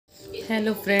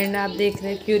Hello friend, आप देख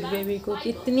रहे हैं क्यूट बेबी को।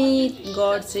 कितनी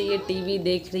गौर से ये टीवी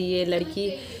देख रही है लड़की।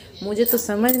 मुझे तो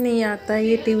समझ नहीं आता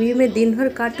ये टीवी में दिन भर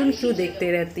कार्टून क्यों देखते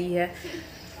रहती है।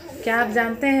 क्या आप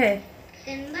जानते हैं,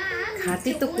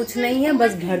 खाती तो कुछ नहीं है,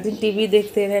 बस भर दिन टीवी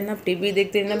देखते रहना, टीवी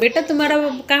देखते रहना। बेटा तुम्हारा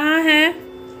कहाँ है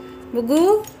बुगू?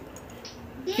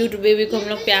 क्यूट बेबी को हम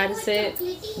लोग प्यार से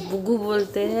बुगू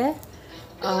बोलते हैं।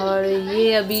 और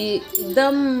ये अभी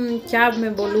एकदम, क्या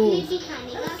मैं बोलूँ,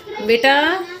 बेटा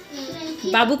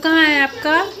बाबू कहाँ है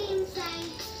आपका?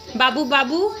 बाबू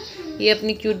बाबू, ये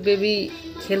अपनी क्यूट बेबी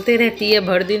खेलते रहती है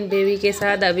भर दिन बेबी के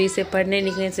साथ। अभी इसे पढ़ने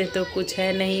लिखने से तो कुछ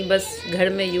है नहीं, बस घर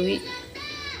में यूं ही।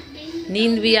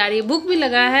 नींद भी आ रही है, भूख भी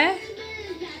लगा है।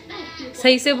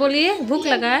 सही से बोलिए, भूख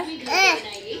लगा है?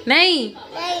 नहीं,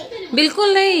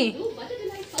 बिल्कुल नहीं,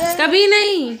 कभी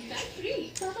नहीं।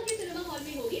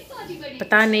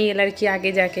 पता नहीं ये लड़की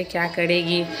आगे जाके क्या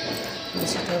करेगी,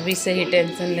 मुझे तो अभी से ही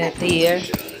टेंशन रहती है।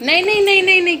 नहीं नहीं नहीं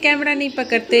नहीं नहीं, कैमरा नहीं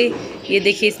पकड़ते। ये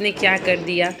देखिए इसने क्या कर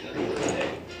दिया।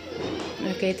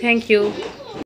 Okay, thank you.